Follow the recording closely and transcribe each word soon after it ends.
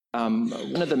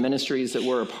One of the ministries that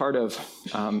we're a part of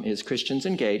is Christians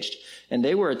Engaged, and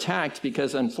they were attacked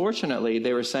because, unfortunately,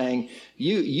 they were saying,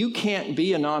 you can't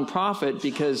be a nonprofit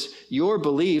because your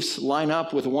beliefs line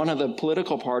up with one of the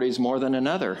political parties more than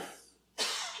another.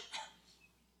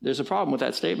 There's a problem with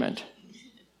that statement.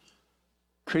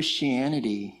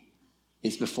 Christianity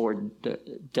is before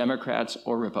Democrats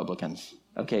or Republicans.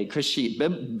 Okay,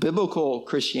 biblical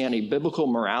Christianity, biblical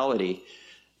morality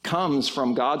comes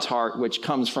from God's heart, which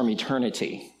comes from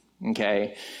eternity,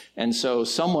 okay? And so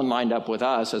someone lined up with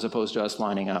us as opposed to us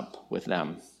lining up with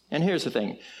them. And here's the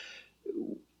thing.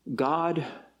 God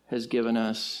has given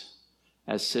us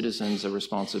as citizens a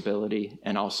responsibility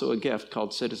and also a gift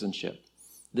called citizenship.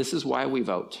 This is why we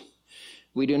vote.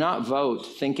 We do not vote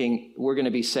thinking we're going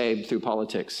to be saved through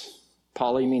politics.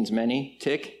 Poly means many.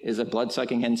 Tick is a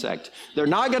blood-sucking insect. They're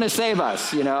not going to save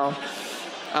us, you know?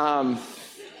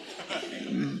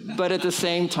 But at the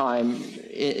same time,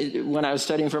 when I was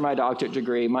studying for my doctorate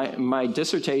degree, my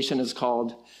dissertation is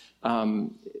called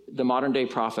The Modern Day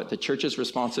Prophet, the Church's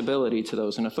Responsibility to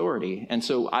Those in Authority. And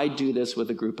so I do this with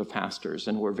a group of pastors,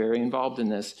 and we're very involved in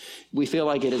this. We feel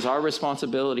like it is our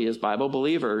responsibility as Bible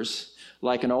believers,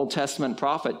 like an Old Testament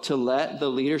prophet, to let the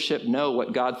leadership know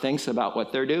what God thinks about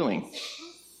what they're doing.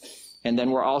 And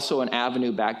then we're also an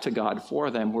avenue back to God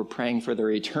for them. We're praying for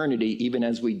their eternity, even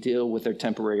as we deal with their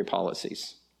temporary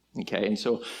policies. Okay, and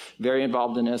so very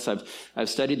involved in this. I've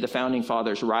studied the Founding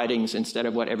Fathers' writings instead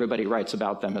of what everybody writes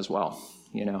about them as well,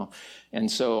 you know.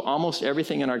 And so almost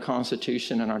everything in our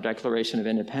Constitution and our Declaration of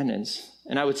Independence,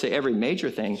 and I would say every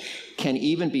major thing, can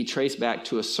even be traced back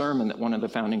to a sermon that one of the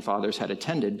Founding Fathers had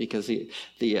attended, because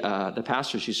the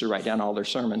pastors used to write down all their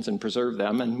sermons and preserve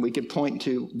them, and we could point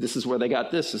to, this is where they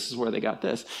got this is where they got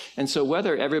this. And so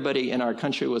whether everybody in our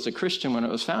country was a Christian when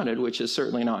it was founded, which is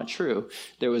certainly not true,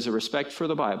 there was a respect for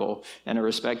the Bible and a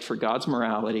respect for God's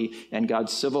morality and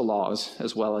God's civil laws,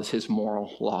 as well as his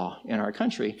moral law in our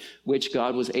country, which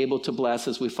God was able to bless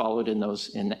as we followed in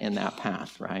that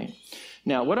path, right?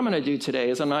 Now, what I'm going to do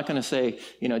today is I'm not going to say,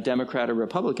 you know, Democrat or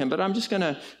Republican, but I'm just going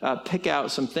to pick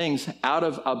out some things out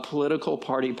of a political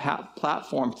party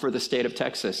platform for the state of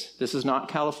Texas. This is not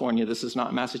California. This is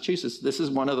not Massachusetts. This is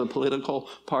one of the political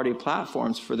party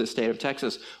platforms for the state of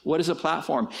Texas. What is a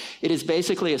platform? It is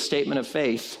basically a statement of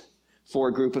faith for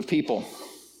a group of people,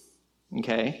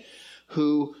 okay,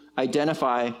 who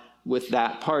identify with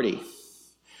that party.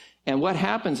 And what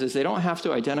happens is they don't have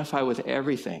to identify with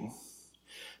everything.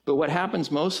 But what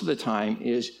happens most of the time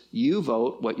is you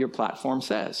vote what your platform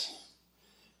says.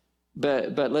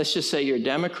 But let's just say you're a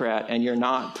Democrat and you're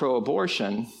not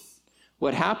pro-abortion.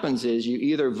 What happens is you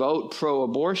either vote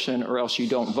pro-abortion or else you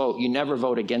don't vote. You never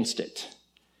vote against it.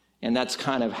 And that's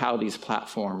kind of how these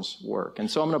platforms work. And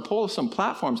so I'm going to pull some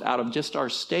platforms out of just our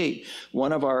state,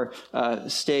 one of our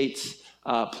state's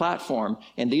platform.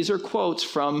 And these are quotes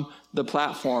from the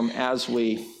platform as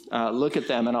we look at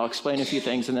them, and I'll explain a few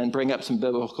things and then bring up some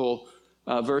biblical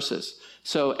verses.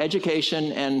 So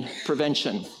education and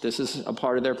prevention, this is a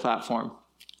part of their platform.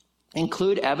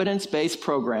 Include evidence-based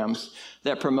programs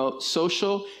that promote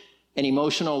social and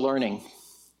emotional learning,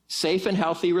 safe and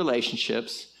healthy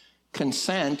relationships,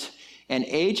 consent, and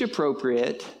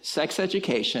age-appropriate sex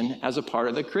education as a part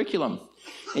of the curriculum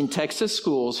in Texas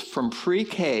schools from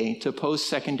pre-K to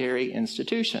post-secondary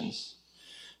institutions.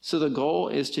 So the goal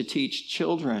is to teach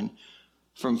children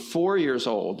from 4 years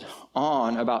old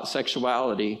on about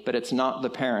sexuality, but it's not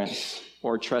the parents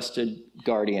or trusted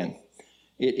guardian.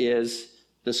 It is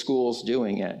the schools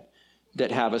doing it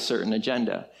that have a certain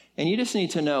agenda. And you just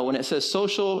need to know, when it says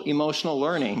social emotional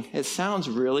learning, it sounds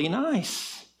really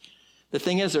nice. The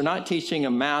thing is, they're not teaching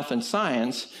them math and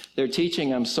science. They're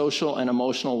teaching them social and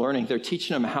emotional learning. They're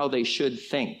teaching them how they should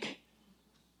think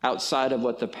outside of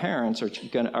what the parents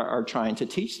are trying to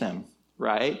teach them,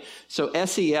 right? So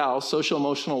SEL, social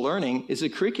emotional learning, is a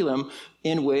curriculum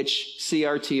in which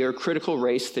CRT, or critical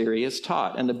race theory, is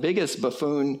taught. And the biggest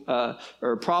buffoon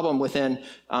or problem within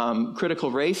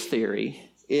critical race theory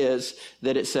is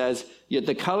that it says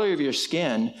the color of your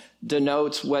skin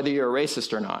denotes whether you're a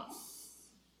racist or not,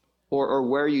 or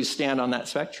where you stand on that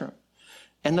spectrum.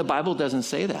 And the Bible doesn't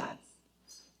say that.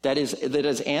 That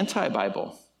is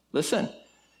anti-Bible. Listen.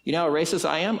 You know how racist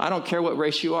I am? I don't care what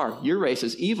race you are. Your race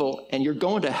is evil, and you're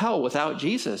going to hell without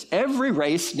Jesus. Every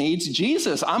race needs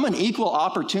Jesus. I'm an equal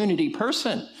opportunity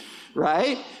person,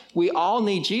 right? We all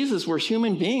need Jesus. We're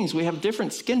human beings. We have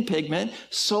different skin pigment.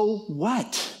 So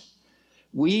what?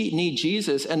 We need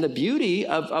Jesus. And the beauty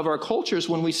of our cultures,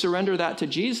 when we surrender that to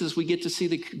Jesus, we get to see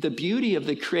the beauty of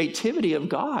the creativity of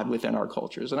God within our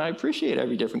cultures. And I appreciate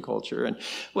every different culture and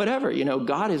whatever.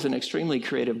 God is an extremely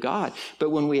creative God.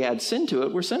 But when we add sin to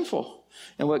it, we're sinful.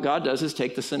 And what God does is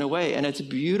take the sin away. And it's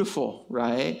beautiful,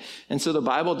 right? And so the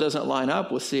Bible doesn't line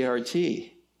up with CRT,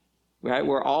 right?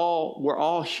 We're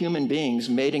all human beings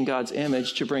made in God's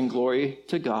image to bring glory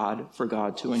to God for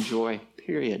God to enjoy.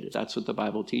 Period. That's what the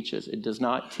Bible teaches. It does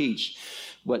not teach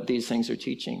what these things are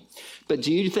teaching. But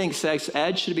do you think sex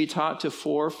ed should be taught to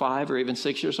 4, 5, or even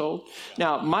 6 years old?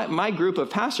 Now, my group of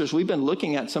pastors, we've been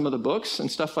looking at some of the books and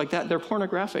stuff like that. They're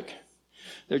pornographic.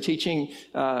 They're teaching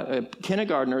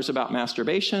kindergartners about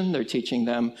masturbation. They're teaching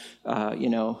them,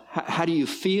 how do you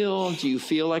feel? Do you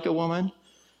feel like a woman?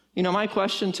 My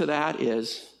question to that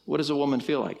is, what does a woman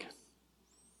feel like?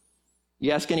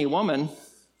 You ask any woman,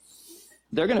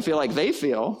 they're going to feel like they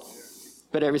feel,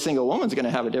 but every single woman's going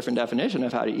to have a different definition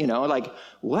of how to,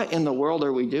 what in the world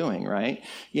are we doing, right?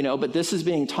 But this is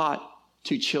being taught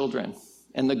to children.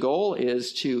 And the goal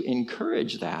is to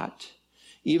encourage that,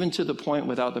 even to the point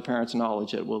without the parents'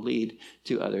 knowledge, it will lead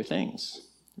to other things,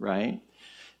 right?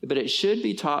 But it should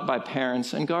be taught by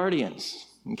parents and guardians,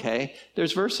 okay?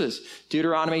 There's verses.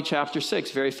 Deuteronomy chapter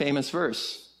 6, very famous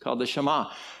verse called the Shema.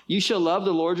 You shall love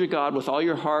the Lord your God with all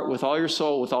your heart, with all your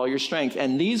soul, with all your strength.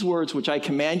 And these words which I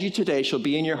command you today shall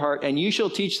be in your heart, and you shall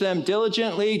teach them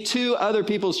diligently to other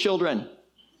people's children.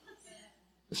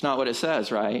 That's not what it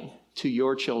says, right? To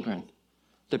your children.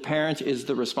 The parent is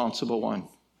the responsible one.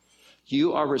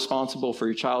 You are responsible for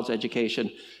your child's education,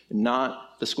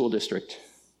 not the school district.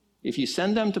 If you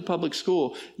send them to public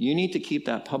school, you need to keep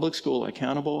that public school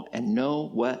accountable and know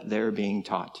what they're being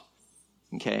taught.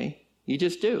 Okay? You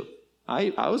just do.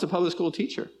 I was a public school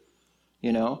teacher,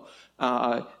 you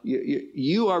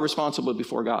are responsible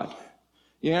before God.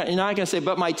 You're not going to say,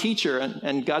 but my teacher,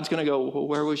 and God's going to go, well,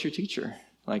 where was your teacher?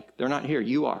 They're not here.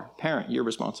 You are. Parent, you're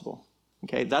responsible.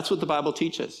 Okay, that's what the Bible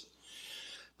teaches.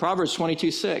 Proverbs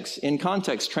 22:6, in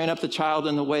context, train up the child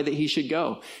in the way that he should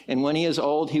go. And when he is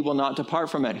old, he will not depart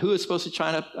from it. Who is supposed to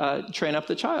train up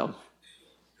the child?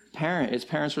 Parent. It's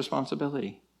parent's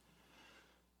responsibility.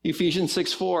 Ephesians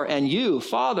 6:4, and you,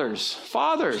 fathers,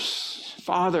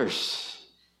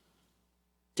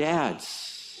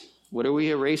 dads, what are we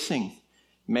erasing?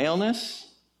 Maleness,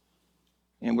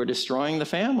 and we're destroying the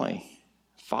family.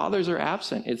 Fathers are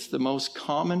absent. It's the most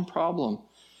common problem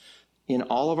in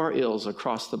all of our ills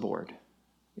across the board.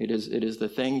 It is the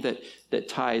thing that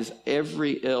ties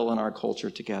every ill in our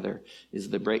culture together, is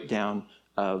the breakdown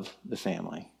of the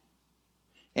family.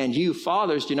 And you,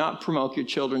 fathers, do not provoke your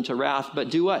children to wrath, but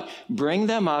do what? Bring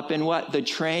them up in what? The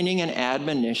training and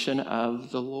admonition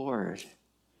of the Lord.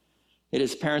 It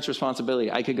is parents' responsibility.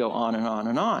 I could go on and on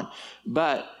and on.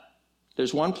 But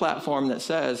there's one platform that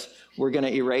says we're going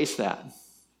to erase that.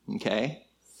 Okay?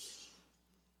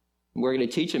 We're going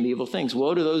to teach them evil things.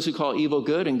 Woe to those who call evil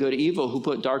good and good evil, who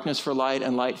put darkness for light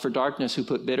and light for darkness, who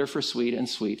put bitter for sweet and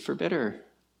sweet for bitter.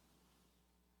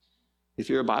 If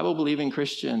you're a Bible-believing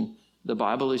Christian, the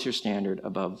Bible is your standard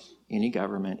above any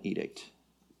government edict,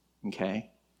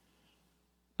 okay?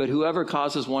 But whoever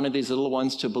causes one of these little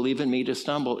ones to believe in me to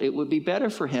stumble, it would be better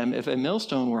for him if a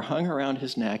millstone were hung around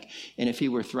his neck and if he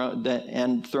were thrown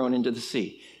into the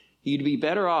sea. You'd be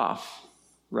better off,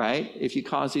 right, if you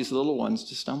cause these little ones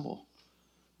to stumble.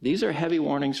 These are heavy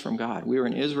warnings from God. We were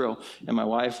in Israel, and my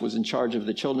wife was in charge of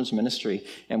the children's ministry,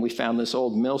 and we found this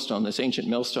old millstone, this ancient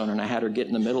millstone, and I had her get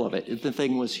in the middle of it. The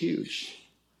thing was huge.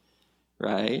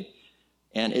 Right?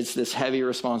 And it's this heavy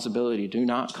responsibility. Do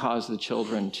not cause the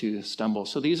children to stumble.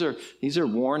 So these are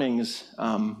warnings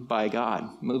by God.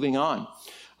 Moving on.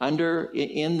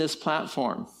 In this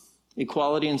platform,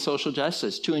 equality and social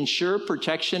justice, to ensure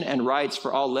protection and rights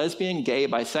for all lesbian, gay,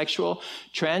 bisexual,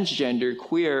 transgender,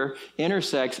 queer,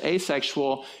 intersex,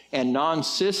 asexual, and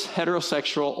non-cis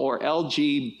heterosexual or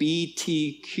LGBTQIA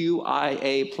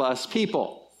plus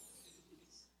people.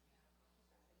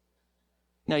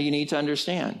 Now, you need to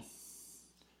understand,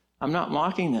 I'm not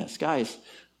mocking this. Guys,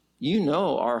 you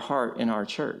know our heart in our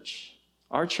church.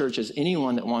 Our church is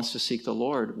anyone that wants to seek the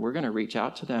Lord. We're going to reach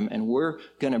out to them, and we're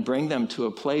going to bring them to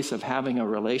a place of having a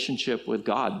relationship with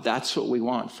God. That's what we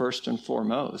want first and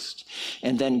foremost.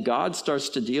 And then God starts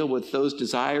to deal with those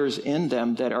desires in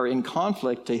them that are in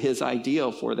conflict to his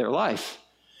ideal for their life.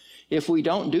 If we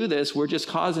don't do this, we're just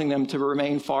causing them to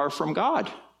remain far from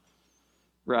God,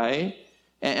 right?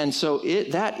 And so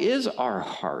that is our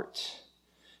heart.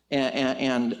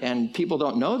 And people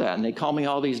don't know that, and they call me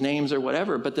all these names or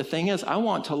whatever. But the thing is, I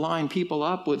want to line people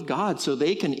up with God so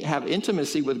they can have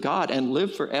intimacy with God and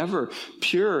live forever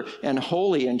pure and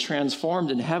holy and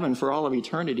transformed in heaven for all of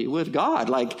eternity with God.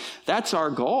 Like, that's our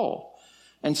goal.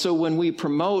 And so when we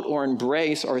promote or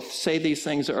embrace or say these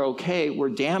things are okay, we're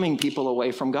damning people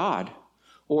away from God.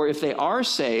 Or if they are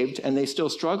saved and they still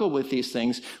struggle with these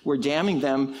things, we're damning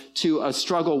them to a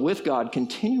struggle with God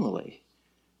continually,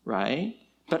 right?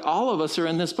 But all of us are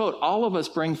in this boat. All of us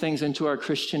bring things into our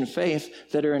Christian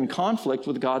faith that are in conflict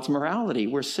with God's morality.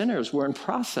 We're sinners. We're in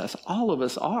process. All of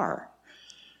us are,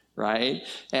 right?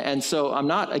 And so I'm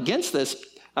not against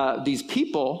these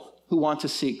people who want to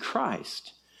seek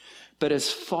Christ. But as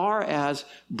far as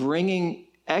bringing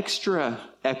extra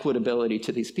equitability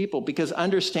to these people, because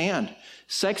understand,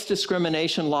 sex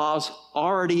discrimination laws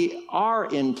already are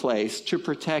in place to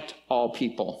protect all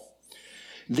people.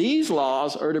 These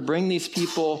laws are to bring these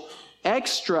people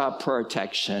extra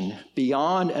protection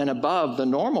beyond and above the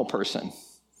normal person.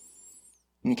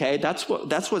 Okay, that's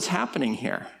what's happening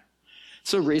here.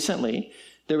 So recently,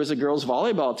 there was a girls'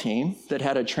 volleyball team that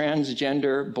had a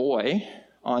transgender boy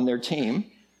on their team,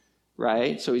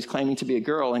 right? So he's claiming to be a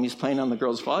girl, and he's playing on the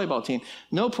girls' volleyball team.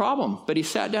 No problem. But he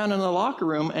sat down in the locker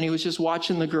room, and he was just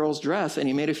watching the girls dress, and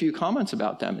he made a few comments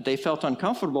about them. They felt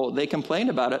uncomfortable. They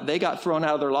complained about it. They got thrown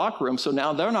out of their locker room, so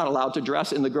now they're not allowed to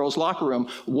dress in the girls' locker room.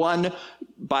 One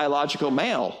biological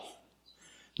male.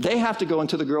 They have to go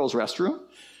into the girls' restroom,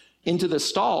 into the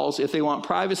stalls if they want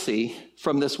privacy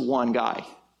from this one guy.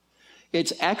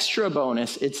 It's extra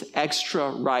bonus. It's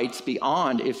extra rights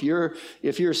beyond. If you're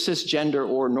cisgender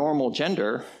or normal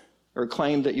gender, or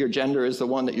claim that your gender is the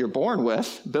one that you're born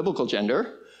with, biblical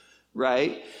gender,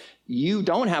 right? You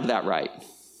don't have that right.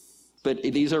 But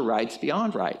these are rights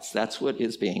beyond rights. That's what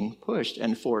is being pushed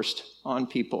and forced on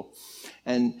people.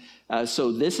 And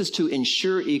so this is to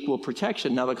ensure equal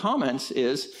protection. Now the comments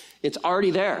is, it's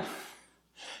already there.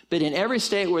 But in every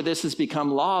state where this has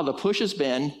become law, the push has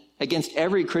been against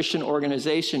every Christian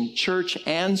organization, church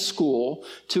and school,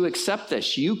 to accept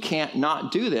this. You can't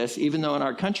not do this, even though in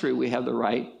our country we have the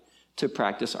right to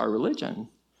practice our religion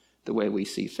the way we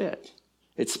see fit.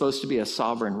 It's supposed to be a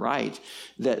sovereign right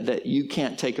that you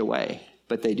can't take away,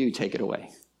 but they do take it away,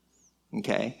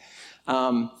 okay?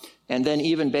 And then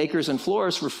even bakers and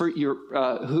florists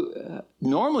who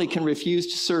normally can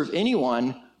refuse to serve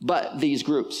anyone but these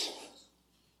groups,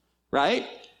 right?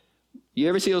 You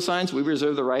ever see those signs? We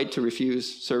reserve the right to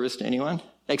refuse service to anyone,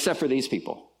 except for these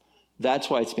people. That's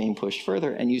why it's being pushed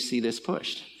further, and you see this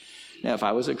pushed. Now, if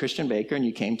I was a Christian baker and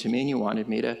you came to me and you wanted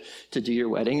me to do your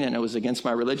wedding and it was against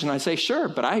my religion, I'd say, sure,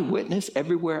 but I witness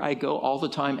everywhere I go all the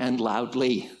time and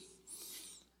loudly.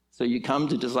 So you come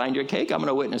to design your cake, I'm going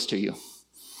to witness to you.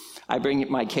 I bring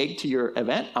my cake to your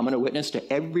event, I'm going to witness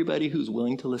to everybody who's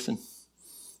willing to listen.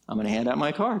 I'm going to hand out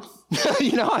my card.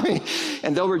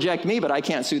 And they'll reject me, but I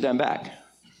can't sue them back.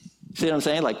 See what I'm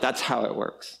saying? Like, that's how it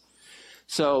works.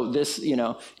 So this,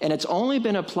 and it's only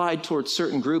been applied towards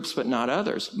certain groups, but not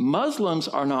others. Muslims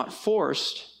are not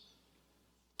forced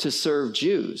to serve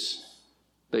Jews,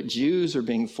 but Jews are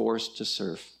being forced to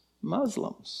serve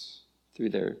Muslims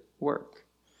through their work,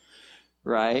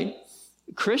 right?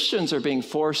 Christians are being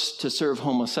forced to serve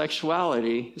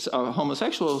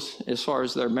homosexuals as far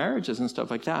as their marriages and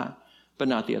stuff like that, but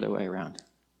not the other way around.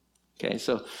 Okay,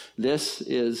 so this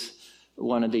is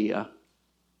one of the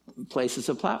places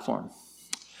of platform.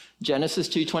 Genesis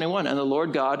 2:21, and the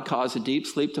Lord God caused a deep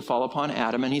sleep to fall upon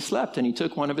Adam, and he slept, and he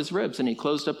took one of his ribs, and he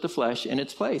closed up the flesh in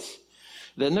its place.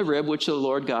 Then the rib which the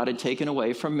Lord God had taken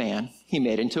away from man, he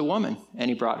made into a woman, and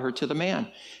he brought her to the man.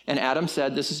 And Adam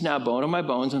said, this is now bone of my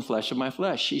bones and flesh of my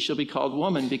flesh. She shall be called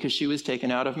woman because she was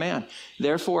taken out of man.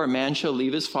 Therefore a man shall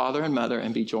leave his father and mother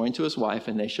and be joined to his wife,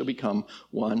 and they shall become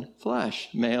one flesh,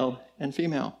 male and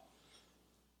female.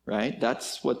 Right?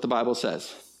 That's what the Bible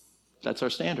says. That's our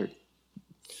standard.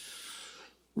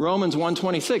 Romans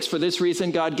 1:26, for this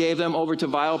reason God gave them over to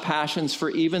vile passions, for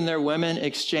even their women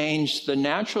exchanged the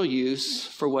natural use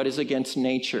for what is against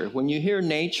nature. When you hear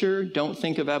nature, don't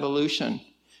think of evolution.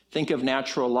 Think of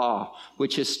natural law,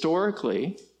 which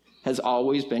historically has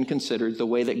always been considered the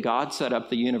way that God set up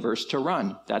the universe to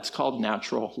run. That's called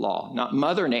natural law. Not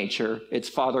Mother Nature, it's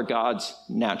Father God's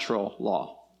natural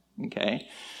law, okay?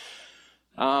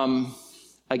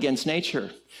 Against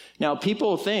nature. Now,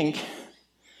 people think,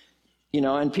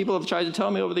 and people have tried to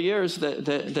tell me over the years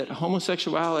that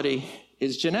homosexuality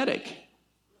is genetic.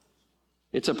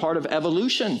 It's a part of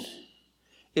evolution.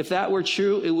 If that were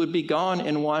true, it would be gone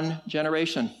in one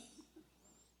generation.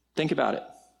 Think about it.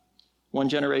 One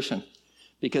generation.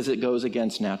 Because it goes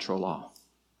against natural law.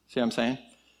 See what I'm saying?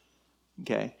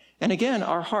 Okay? And again,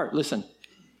 our heart, listen,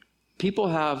 people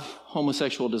have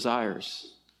homosexual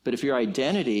desires, but if your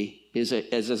identity is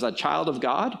as a child of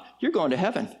God, you're going to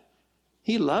heaven.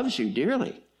 He loves you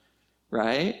dearly,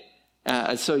 right?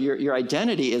 So your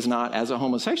identity is not as a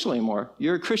homosexual anymore.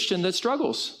 You're a Christian that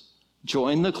struggles.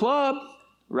 Join the club,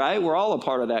 right? We're all a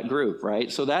part of that group,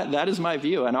 right? So that is my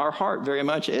view, and our heart very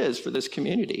much is for this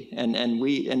community, and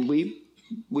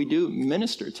we do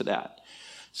minister to that.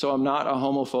 So I'm not a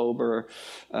homophobe or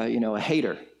a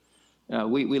hater.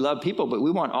 We love people, but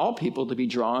we want all people to be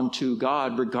drawn to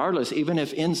God regardless, even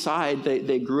if inside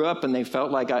they grew up and they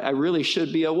felt like I really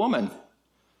should be a woman.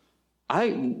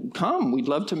 We'd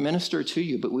love to minister to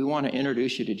you, but we want to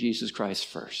introduce you to Jesus Christ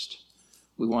first.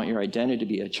 We want your identity to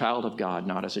be a child of God,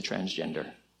 not as a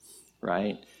transgender,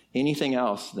 right? Anything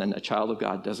else than a child of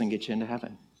God doesn't get you into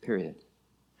heaven, period.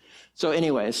 So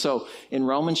anyway, in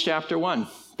Romans chapter 1,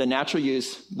 the natural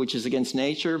use, which is against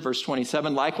nature, verse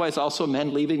 27, likewise also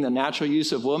men leaving the natural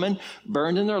use of woman,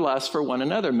 burned in their lust for one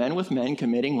another, men with men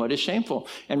committing what is shameful,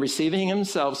 and receiving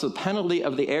themselves the penalty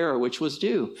of the error which was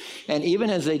due. And even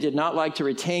as they did not like to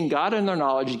retain God in their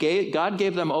knowledge, God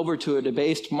gave them over to a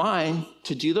debased mind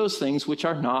to do those things which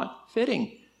are not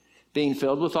fitting, being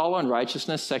filled with all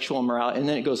unrighteousness, sexual immorality. And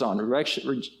then it goes on.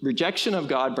 Rejection of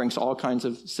God brings all kinds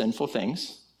of sinful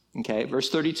things. Okay, verse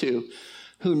 32,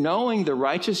 who knowing the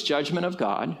righteous judgment of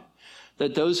God,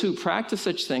 that those who practice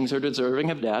such things are deserving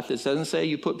of death. It doesn't say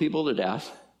you put people to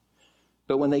death.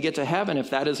 But when they get to heaven, if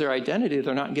that is their identity,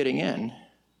 they're not getting in.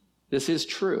 This is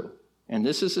true. And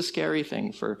this is a scary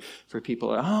thing for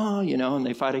people. And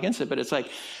they fight against it. But it's like,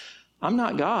 I'm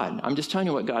not God. I'm just telling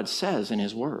you what God says in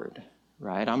his word,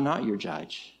 right? I'm not your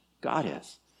judge. God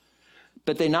is.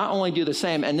 But they not only do the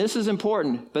same, and this is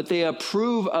important, but they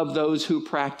approve of those who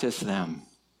practice them.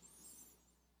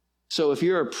 So if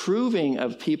you're approving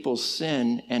of people's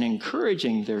sin and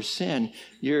encouraging their sin,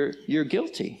 you're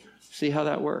guilty. See how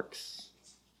that works,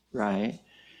 right?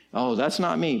 Oh, that's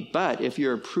not me. But if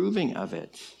you're approving of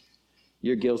it,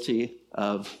 you're guilty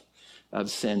of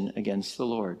sin against the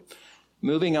Lord.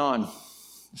 Moving on.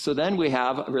 So then we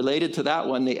have, related to that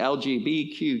one, the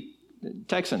LGBTQ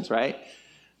Texans, right?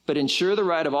 But ensure the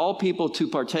right of all people to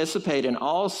participate in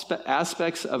all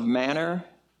aspects of life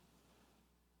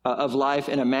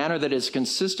in a manner that is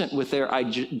consistent with their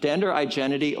gender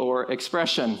identity or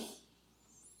expression.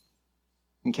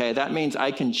 Okay, that means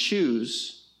I can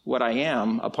choose what I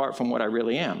am apart from what I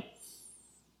really am,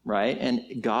 right?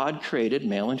 And God created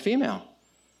male and female.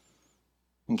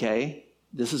 Okay,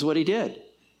 this is what he did.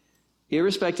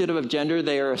 Irrespective of gender,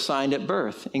 they are assigned at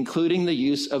birth, including the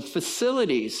use of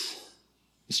facilities.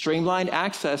 Streamlined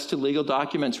access to legal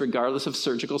documents regardless of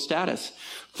surgical status.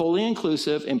 Fully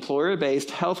inclusive, employer-based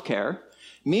health care,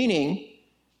 meaning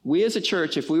we as a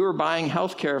church, if we were buying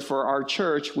health care for our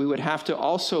church, we would have to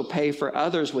also pay for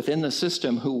others within the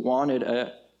system who wanted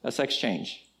a sex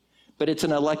change. But it's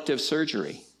an elective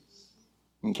surgery,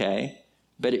 okay?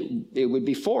 But it would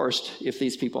be forced if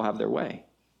these people have their way.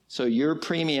 So your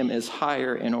premium is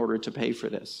higher in order to pay for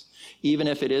this, even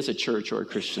if it is a church or a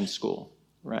Christian school,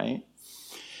 right?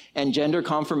 And gender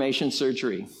confirmation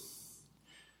surgery.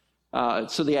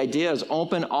 So the idea is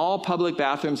open all public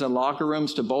bathrooms and locker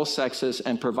rooms to both sexes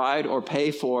and provide or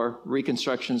pay for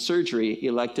reconstruction surgery,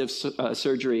 elective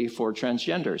surgery for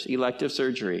transgenders. Elective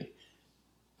surgery.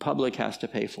 Public has to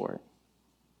pay for it.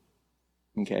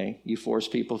 Okay? You force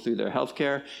people through their health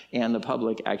care, and the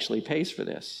public actually pays for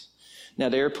this. Now,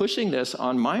 they are pushing this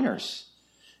on minors.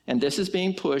 And this is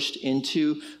being pushed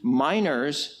into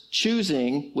minors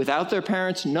choosing, without their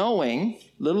parents knowing,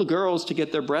 little girls to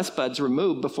get their breast buds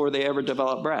removed before they ever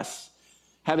develop breasts,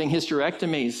 having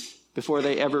hysterectomies before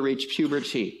they ever reach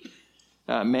puberty,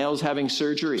 males having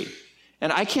surgery.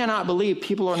 And I cannot believe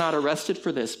people are not arrested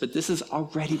for this, but this is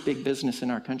already big business in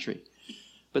our country.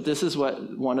 But this is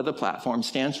what one of the platforms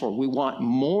stands for. We want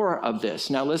more of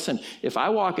this. Now listen, if I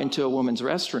walk into a woman's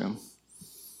restroom,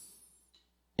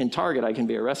 in Target, I can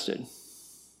be arrested.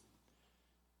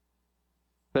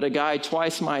 But a guy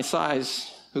twice my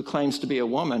size who claims to be a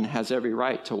woman has every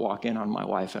right to walk in on my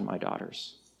wife and my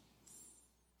daughters.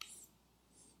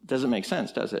 Doesn't make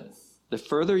sense, does it? The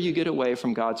further you get away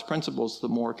from God's principles, the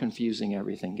more confusing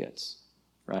everything gets,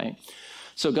 right?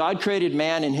 So God created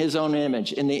man in his own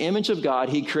image. In the image of God,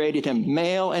 he created him.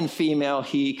 Male and female,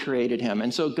 he created him.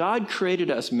 And so God created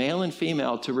us, male and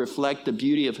female, to reflect the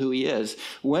beauty of who he is.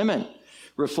 Women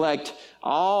reflect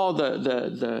all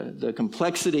the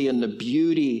complexity and the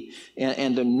beauty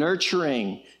and the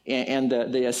nurturing and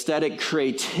the aesthetic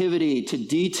creativity to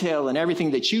detail and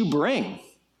everything that you bring.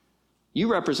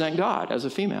 You represent God as a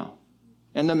female.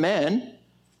 And the men,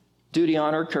 duty,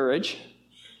 honor, courage,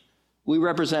 we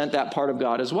represent that part of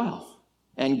God as well.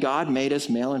 And God made us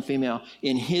male and female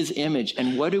in his image.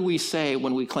 And what do we say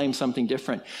when we claim something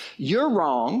different? You're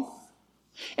wrong,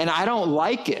 and I don't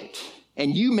like it.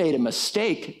 And you made a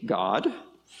mistake, God.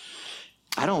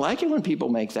 I don't like it when people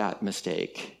make that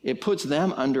mistake. It puts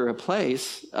them under a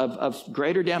place of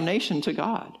greater damnation to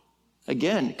God.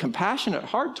 Again, compassionate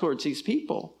heart towards these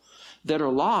people that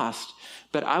are lost,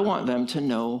 but I want them to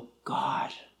know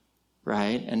God,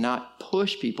 right? And not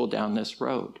push people down this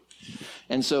road.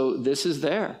 And so this is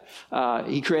there.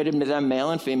 He created them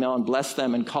male and female and blessed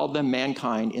them and called them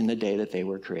mankind in the day that they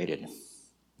were created.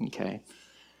 Okay.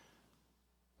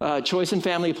 Choice and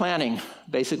family planning,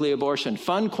 basically abortion.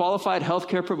 Fund qualified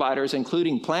healthcare providers,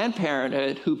 including Planned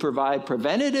Parenthood, who provide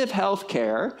preventative health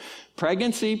care,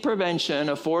 pregnancy prevention,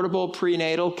 affordable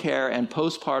prenatal care, and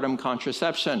postpartum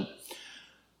contraception.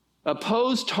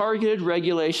 Oppose targeted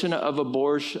regulation of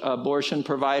abortion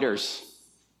providers.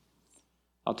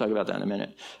 I'll talk about that in a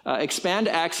minute. Expand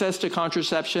access to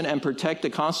contraception and protect the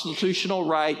constitutional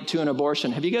right to an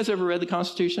abortion. Have you guys ever read the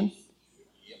Constitution?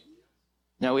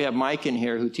 Now, we have Mike in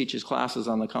here who teaches classes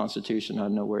on the Constitution. I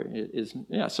don't know where it is.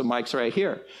 Yeah, so Mike's right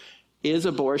here. Is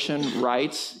abortion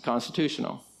rights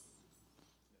constitutional?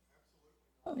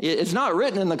 It's not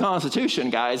written in the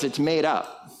Constitution, guys. It's made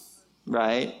up,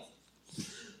 right?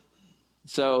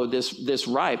 So this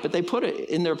right, but they put it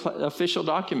in their official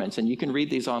documents, and you can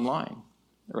read these online,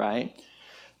 right?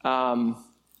 A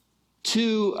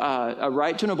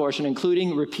right to an abortion,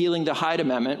 including repealing the Hyde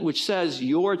Amendment, which says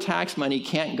your tax money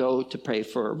can't go to pay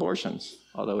for abortions,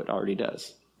 although it already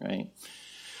does, right?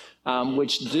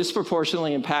 Which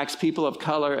disproportionately impacts people of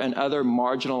color and other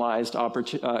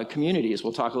marginalized communities.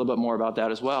 We'll talk a little bit more about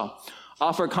that as well.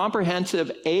 Offer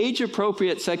comprehensive,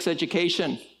 age-appropriate sex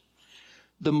education.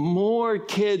 The more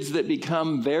kids that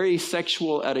become very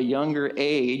sexual at a younger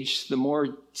age, the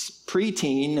more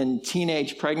preteen and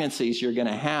teenage pregnancies you're going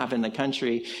to have in the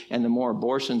country, and the more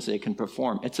abortions they can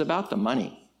perform. It's about the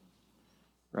money,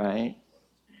 right?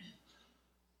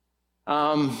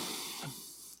 About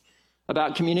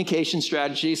communication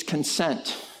strategies,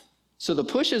 consent. So the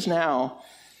push is now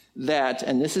that,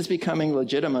 and this is becoming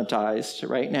legitimatized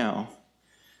right now,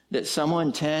 that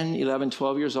someone 10, 11,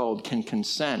 12 years old can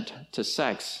consent to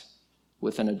sex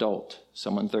with an adult,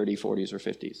 someone 30, 40s, or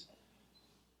 50s.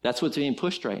 That's what's being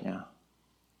pushed right now.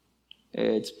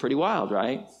 It's pretty wild,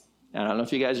 right? And I don't know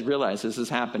if you guys realize this is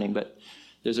happening, but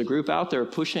there's a group out there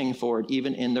pushing for it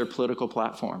even in their political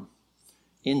platform,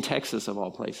 in Texas of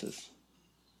all places,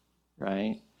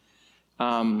 right?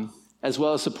 As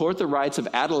well as support the rights of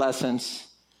adolescents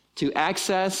to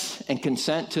access and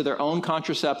consent to their own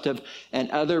contraceptive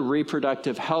and other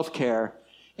reproductive health care,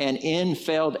 and end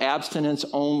failed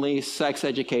abstinence-only sex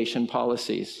education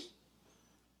policies.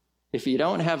 If you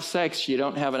don't have sex, you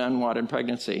don't have an unwanted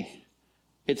pregnancy.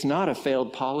 It's not a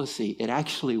failed policy. It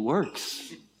actually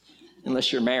works.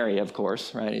 Unless you're Mary, of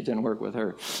course, right? It didn't work with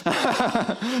her.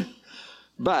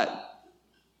 But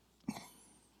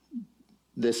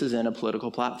this is in a political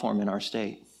platform in our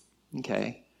state,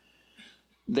 okay?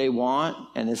 They want,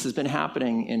 and this has been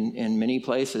happening in many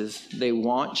places, they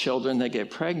want children that get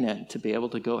pregnant to be able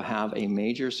to go have a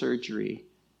major surgery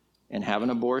and have an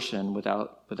abortion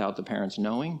without the parents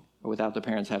knowing or without the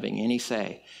parents having any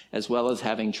say, as well as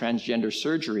having transgender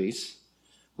surgeries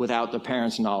without the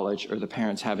parents' knowledge or the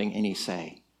parents having any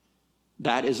say.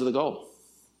 That is the goal.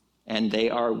 And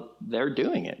they're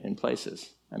doing it in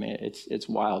places. I mean, it's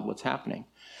wild what's happening.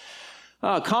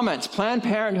 Comments. Planned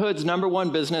Parenthood's number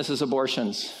one business is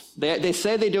abortions. They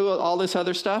say they do all this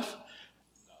other stuff.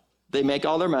 They make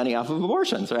all their money off of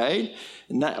abortions, right?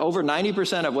 Over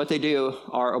 90% of what they do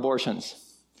are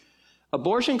abortions.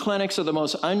 Abortion clinics are the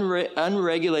most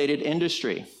unregulated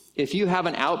industry. If you have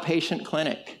an outpatient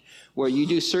clinic where you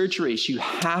do surgeries, you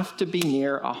have to be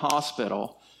near a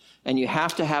hospital, and you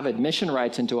have to have admission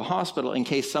rights into a hospital in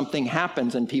case something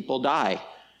happens and people die.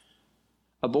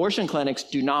 Abortion clinics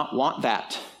do not want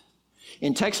that.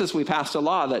 In Texas, we passed a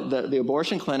law that the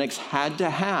abortion clinics had to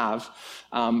have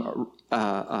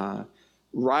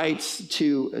rights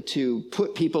to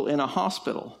put people in a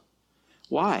hospital.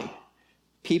 Why?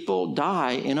 People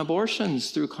die in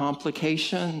abortions through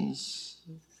complications.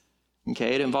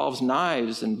 Okay, it involves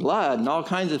knives and blood and all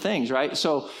kinds of things, right?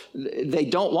 So they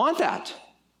don't want that.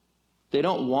 They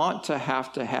don't want to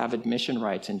have admission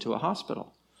rights into a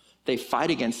hospital. They fight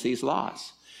against these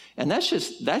laws. And that's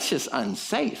just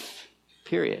unsafe,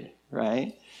 period,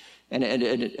 right? And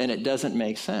it doesn't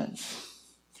make sense.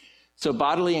 So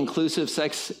bodily inclusive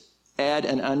sex ed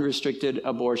and unrestricted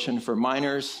abortion for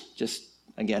minors, just,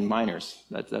 again, minors,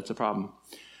 that's a problem.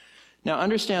 Now,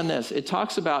 understand this. It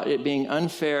talks about it being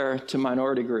unfair to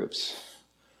minority groups.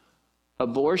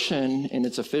 Abortion in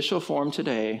its official form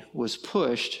today was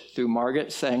pushed through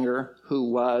Margaret Sanger,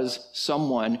 who was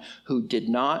someone who did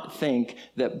not think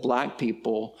that black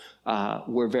people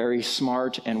were very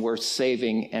smart and worth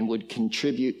saving and would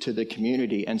contribute to the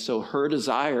community. And so her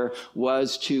desire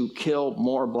was to kill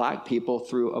more black people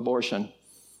through abortion.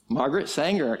 Margaret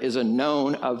Sanger is a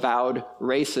known, avowed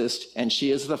racist, and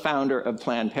she is the founder of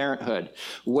Planned Parenthood.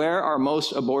 Where are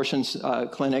most abortion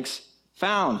clinics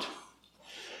found?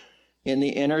 In the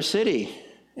inner city.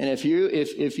 And if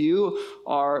you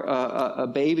are a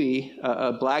baby,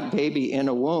 a black baby in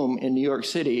a womb in New York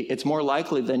City, it's more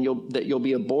likely that you'll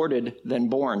be aborted than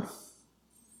born.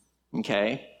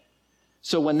 Okay?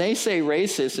 So when they say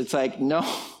racist, it's like, no.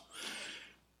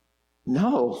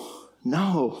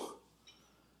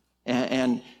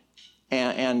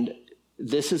 And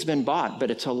this has been bought, but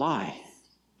it's a lie.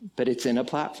 But it's in a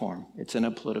platform. It's in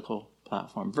a political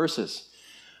platform. Versus,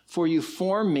 for you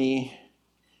form my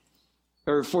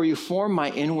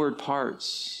inward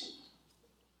parts.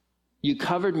 You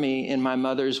covered me in my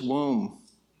mother's womb.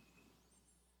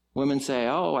 Women say,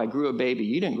 oh, I grew a baby.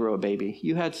 You didn't grow a baby.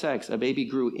 You had sex. A baby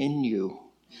grew in you,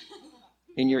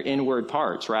 in your inward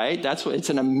parts, right? It's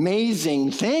an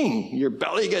amazing thing. Your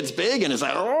belly gets big and it's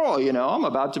like, oh, I'm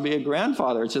about to be a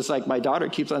grandfather. It's just like my daughter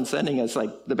keeps on sending us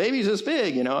like, the baby's this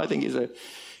big, I think he's a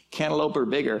cantaloupe or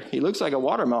bigger. He looks like a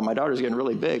watermelon. My daughter's getting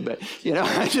really big, but,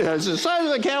 it's the size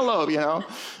of a cantaloupe,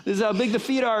 This is how big the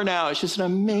feet are now. It's just an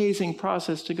amazing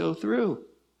process to go through.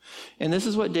 And this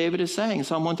is what David is saying,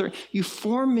 Psalm 130. You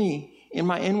formed me in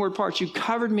my inward parts. You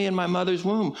covered me in my mother's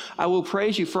womb. I will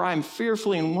praise you, for I am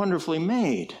fearfully and wonderfully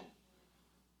made.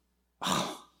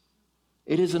 Oh,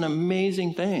 it is an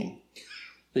amazing thing,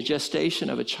 the gestation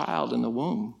of a child in the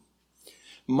womb.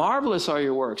 Marvelous are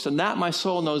your works, and that my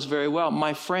soul knows very well.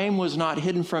 My frame was not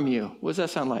hidden from you. What does that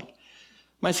sound like?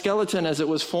 My skeleton as it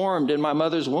was formed in my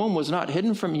mother's womb was not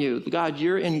hidden from you. God,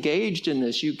 you're engaged in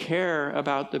this. You care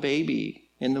about the baby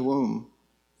in the womb.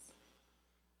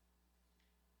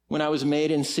 When I was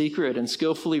made in secret and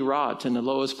skillfully wrought in the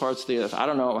lowest parts of the earth. I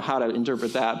don't know how to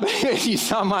interpret that, but you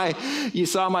saw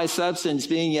my substance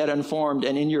being yet unformed,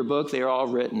 and in your book they are all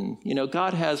written.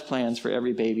 God has plans for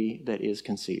every baby that is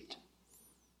conceived.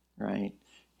 Right?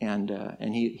 And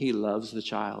he loves the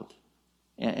child.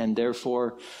 And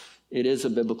therefore, it is a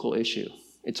biblical issue.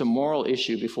 It's a moral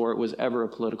issue before it was ever a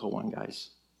political one,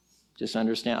 guys. Just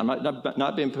understand. I'm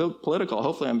not being political.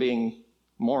 Hopefully I'm being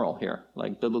moral here,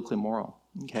 like biblically moral.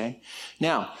 Okay?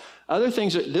 Now, other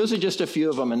things, those are just a few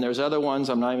of them, and there's other ones.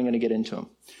 I'm not even going to get into them.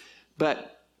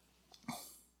 But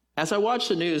as I watch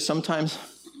the news, sometimes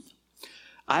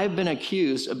I've been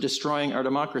accused of destroying our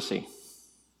democracy.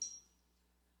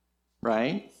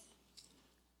 Right?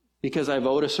 Because I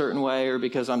vote a certain way or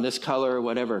because I'm this color or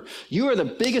whatever. You are the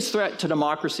biggest threat to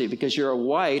democracy because you're a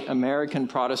white American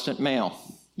Protestant male.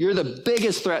 You're the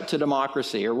biggest threat to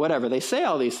democracy or whatever. They say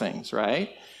all these things, right?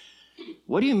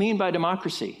 What do you mean by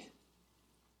democracy?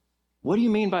 What do you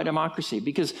mean by democracy?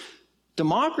 Because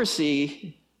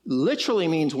democracy literally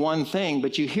means one thing,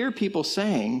 but you hear people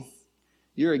saying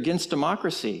you're against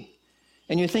democracy.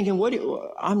 And you're thinking,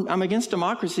 I'm against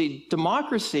democracy.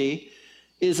 Democracy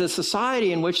is a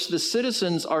society in which the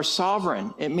citizens are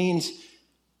sovereign. It means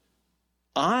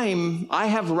I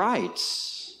have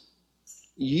rights.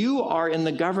 You are in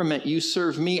the government. You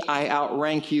serve me. I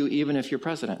outrank you even if you're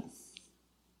president.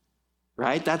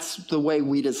 Right? That's the way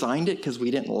we designed it because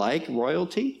we didn't like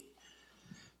royalty.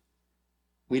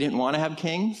 We didn't want to have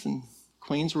kings and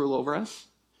queens rule over us.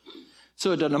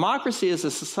 So a democracy is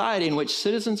a society in which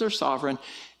citizens are sovereign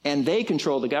and they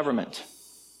control the government.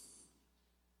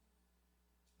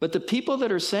 But the people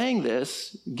that are saying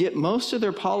this get most of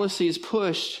their policies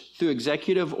pushed through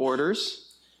executive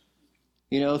orders,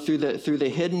 through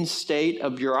the hidden state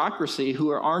of bureaucracy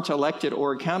who aren't elected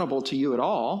or accountable to you at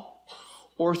all,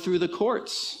 or through the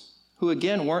courts who,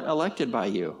 again, weren't elected by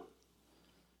you,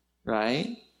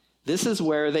 right? This is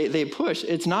where they push.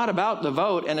 It's not about the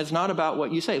vote, and it's not about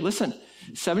what you say. Listen,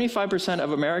 75%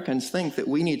 of Americans think that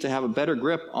we need to have a better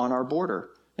grip on our border.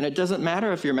 And it doesn't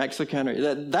matter if you're Mexican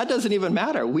or that doesn't even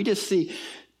matter. We just see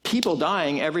people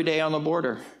dying every day on the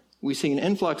border. We see an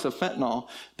influx of fentanyl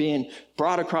being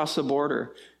brought across the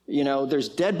border. There's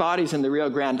dead bodies in the Rio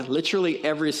Grande literally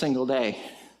every single day,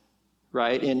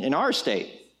 right? In our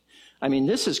state. I mean,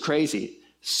 this is crazy.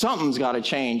 Something's got to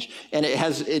change. And it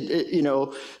has,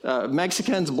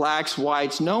 Mexicans, blacks,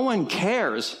 whites, no one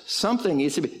cares. Something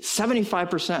needs to be.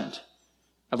 75%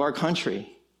 of our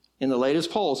country in the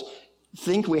latest polls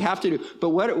think we have to do. But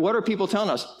what are people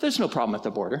telling us? There's no problem at the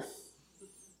border.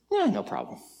 Yeah, no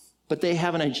problem. But they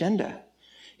have an agenda.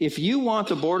 If you want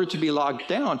the border to be locked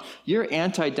down, you're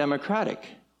anti-democratic.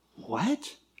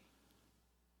 What?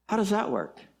 How does that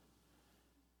work?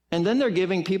 And then they're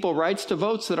giving people rights to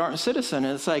votes that aren't citizen.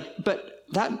 And it's like, but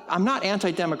I'm not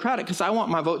anti-democratic because I want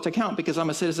my vote to count because I'm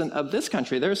a citizen of this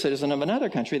country. They're a citizen of another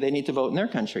country. They need to vote in their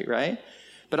country, right?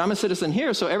 But I'm a citizen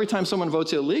here, so every time someone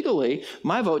votes illegally,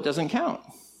 my vote doesn't count.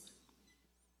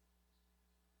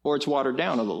 Or it's watered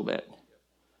down a little bit.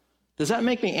 Does that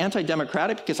make me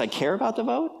anti-democratic because I care about the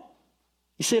vote?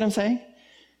 You see what I'm saying?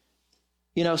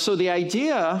 So the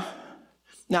idea,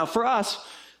 now for us,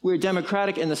 we're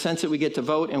democratic in the sense that we get to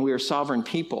vote and we are sovereign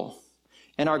people.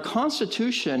 And our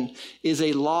Constitution is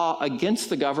a law against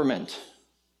the government.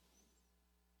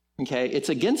 Okay, it's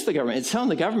against the government. It's telling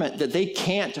the government that they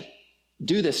can't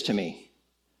do this to me.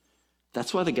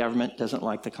 That's why the government doesn't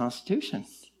like the Constitution,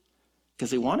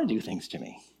 because they want to do things to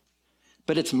me.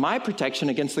 But it's my protection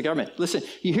against the government. Listen,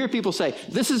 you hear people say,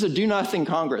 this is a do-nothing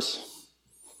Congress.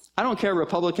 I don't care,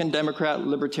 Republican, Democrat,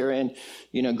 Libertarian,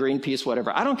 Greenpeace,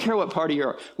 whatever. I don't care what party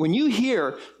you're. When you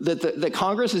hear that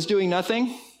Congress is doing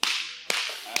nothing,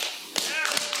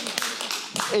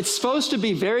 it's supposed to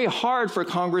be very hard for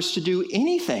Congress to do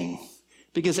anything,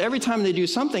 because every time they do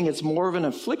something, it's more of an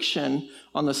affliction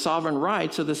on the sovereign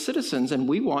rights of the citizens, and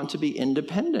we want to be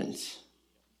independent,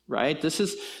 right? This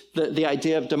is the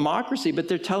idea of democracy, but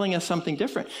they're telling us something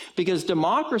different, because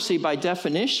democracy, by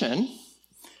definition,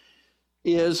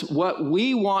 is what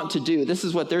we want to do. This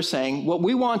is what they're saying, what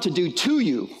we want to do to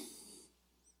you,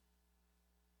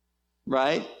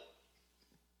 right?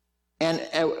 And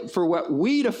for what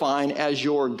we define as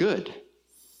your good.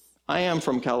 I am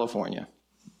from California.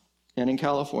 And in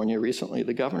California recently,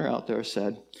 the governor out there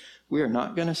said, we are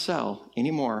not going to sell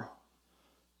any more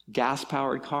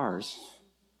gas-powered cars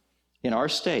in our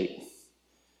state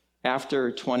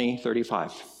after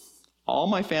 2035. All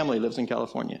my family lives in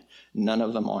California. None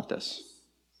of them want this.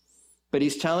 But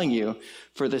he's telling you,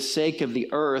 for the sake of the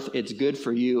earth, it's good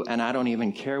for you, and I don't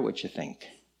even care what you think.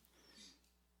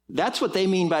 That's what they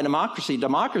mean by democracy.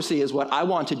 Democracy is what I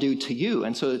want to do to you.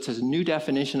 And so it's a new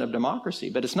definition of democracy,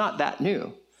 but it's not that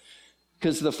new.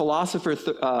 Because the philosopher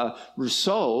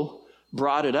Rousseau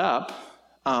brought it up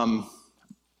and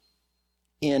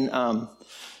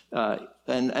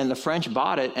the French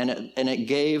bought it, and it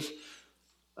gave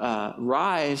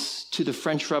rise to the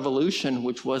French Revolution,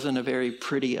 which wasn't a very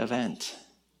pretty event,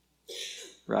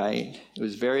 right? It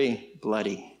was very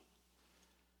bloody.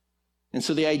 And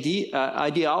so the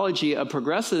ideology of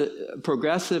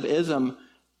progressivism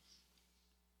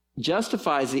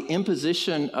justifies the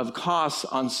imposition of costs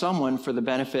on someone for the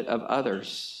benefit of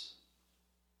others.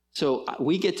 So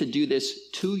we get to do this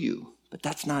to you, but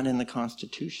that's not in the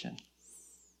Constitution,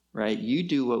 right? You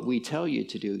do what we tell you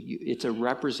to do. It's a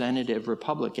representative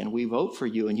republic, and we vote for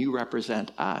you, and you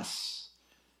represent us.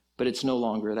 But it's no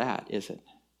longer that, is it?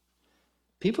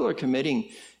 People are committing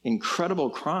incredible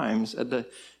crimes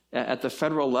at the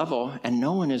federal level, and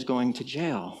no one is going to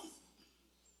jail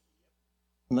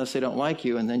unless they don't like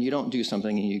you, and then you don't do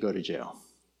something and you go to jail,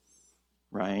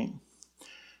 right?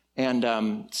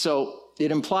 And so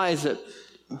it implies that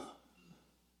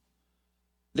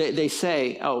they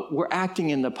say, oh, we're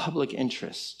acting in the public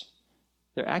interest.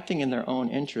 They're acting in their own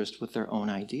interest with their own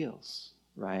ideals,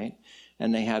 right?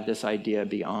 And they have this idea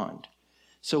beyond.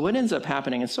 So what ends up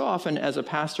happening, and so often as a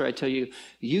pastor, I tell you,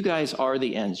 you guys are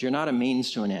the ends. You're not a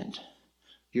means to an end.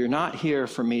 You're not here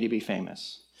for me to be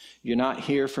famous. You're not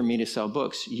here for me to sell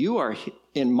books. You are,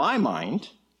 in my mind,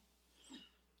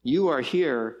 you are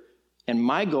here, and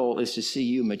my goal is to see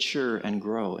you mature and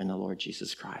grow in the Lord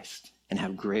Jesus Christ and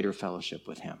have greater fellowship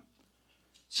with him.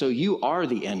 So you are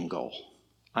the end goal.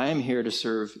 I am here to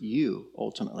serve you,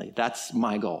 ultimately. That's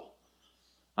my goal.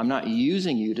 I'm not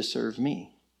using you to serve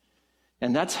me.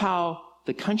 And that's how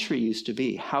the country used to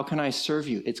be. How can I serve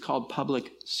you? It's called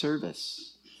public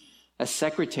service. A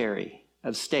secretary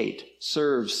of state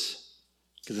serves,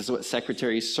 because this is what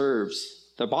secretary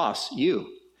serves, the boss, you,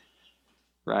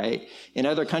 right? In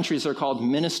other countries, they're called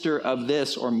minister of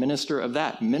this or minister of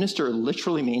that. Minister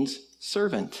literally means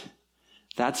servant.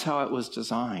 That's how it was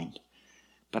designed.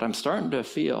 But I'm starting to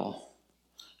feel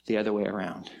the other way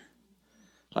around.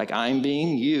 Like I'm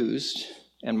being used,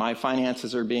 and my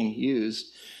finances are being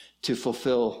used to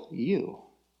fulfill you,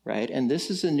 right? And this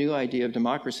is a new idea of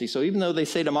democracy. So even though they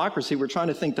say democracy, we're trying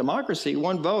to think democracy,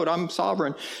 one vote, I'm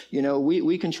sovereign,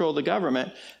 we control the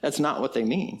government. That's not what they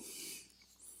mean.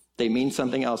 They mean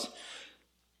something else.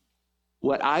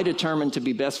 What I determine to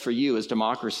be best for you is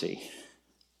democracy.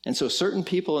 And so certain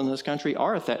people in this country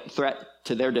are a threat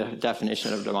to their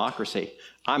definition of democracy.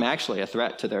 I'm actually a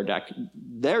threat to their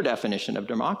their definition of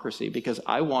democracy, because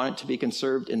I want it to be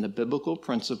conserved in the biblical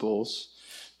principles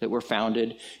that were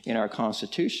founded in our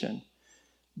Constitution.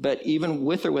 But even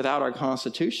with or without our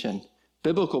Constitution,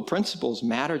 biblical principles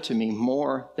matter to me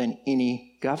more than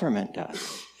any government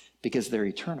does, because they're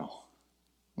eternal.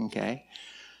 Okay?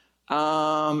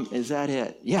 Is that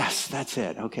it? Yes, that's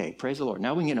it. Okay, praise the Lord.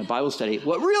 Now we can get in a Bible study.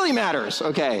 What really matters?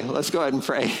 Okay, let's go ahead and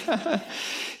pray.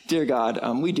 Dear God,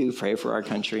 we do pray for our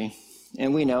country,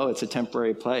 and we know it's a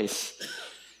temporary place,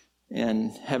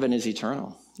 and heaven is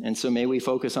eternal. And so may we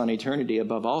focus on eternity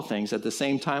above all things. At the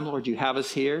same time, Lord, you have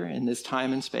us here in this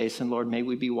time and space, and Lord, may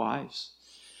we be wise,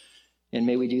 and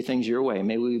may we do things your way.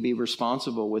 May we be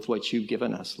responsible with what you've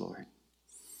given us, Lord.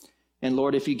 And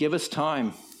Lord, if you give us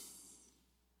time,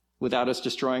 without us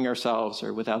destroying ourselves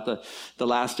or without the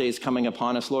last days coming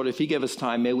upon us, Lord, if you give us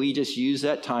time, may we just use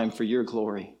that time for your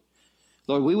glory.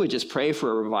 Lord, we would just pray for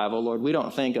a revival. Lord, we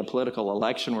don't think a political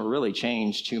election will really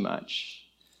change too much.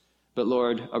 But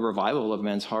Lord, a revival of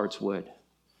men's hearts would.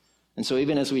 And so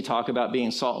even as we talk about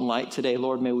being salt and light today,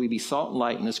 Lord, may we be salt and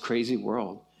light in this crazy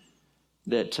world,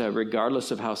 that regardless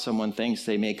of how someone thinks,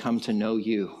 they may come to know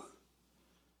you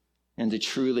and to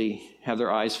truly have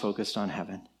their eyes focused on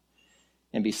heaven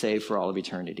and be saved for all of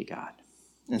eternity, God.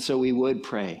 And so we would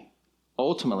pray,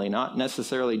 ultimately, not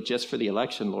necessarily just for the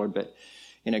election, Lord, but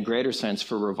in a greater sense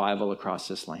for revival across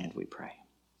this land, we pray.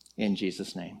 In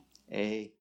Jesus' name, amen.